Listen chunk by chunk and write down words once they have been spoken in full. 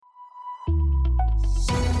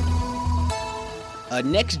A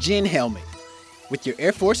next-gen helmet. With your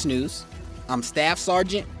Air Force News, I'm Staff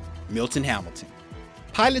Sergeant Milton Hamilton.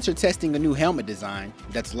 Pilots are testing a new helmet design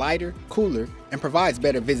that's lighter, cooler, and provides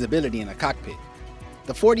better visibility in a cockpit.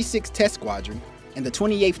 The 46th Test Squadron and the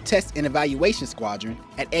 28th Test and Evaluation Squadron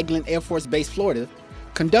at Eglin Air Force Base, Florida,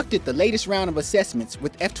 conducted the latest round of assessments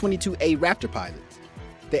with F-22A Raptor pilots.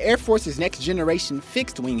 The Air Force's next-generation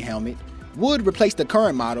fixed-wing helmet would replace the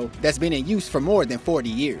current model that's been in use for more than 40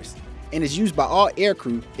 years and is used by all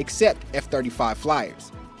aircrew except F-35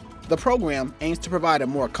 flyers. The program aims to provide a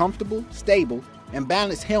more comfortable, stable, and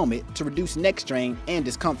balanced helmet to reduce neck strain and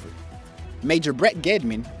discomfort. Major Brett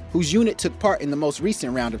Gedman, whose unit took part in the most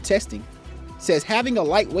recent round of testing, says having a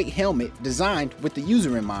lightweight helmet designed with the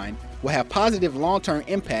user in mind will have positive long-term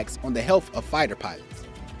impacts on the health of fighter pilots.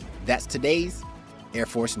 That's today's Air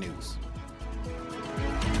Force News.